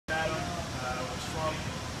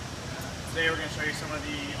Today we're going to show you some of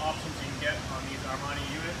the options you can get on these Armani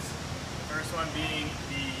units. The first one being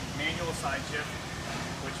the manual side shift,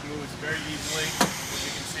 which moves very easily, as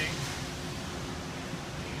you can see.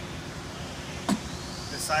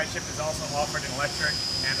 The side shift is also offered in electric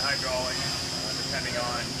and hydraulic, depending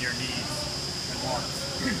on your needs and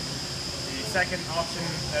wants. The second option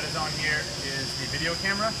that is on here is the video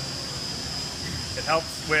camera. It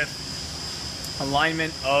helps with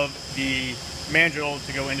alignment of the mandrel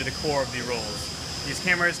to go into the core of the rolls. These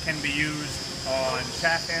cameras can be used on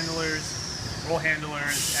shaft handlers, roll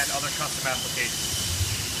handlers, and other custom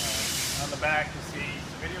applications. On the back you see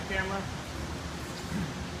the video camera.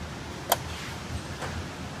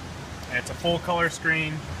 And it's a full color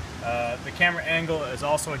screen. The camera angle is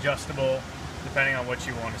also adjustable depending on what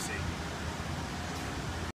you want to see.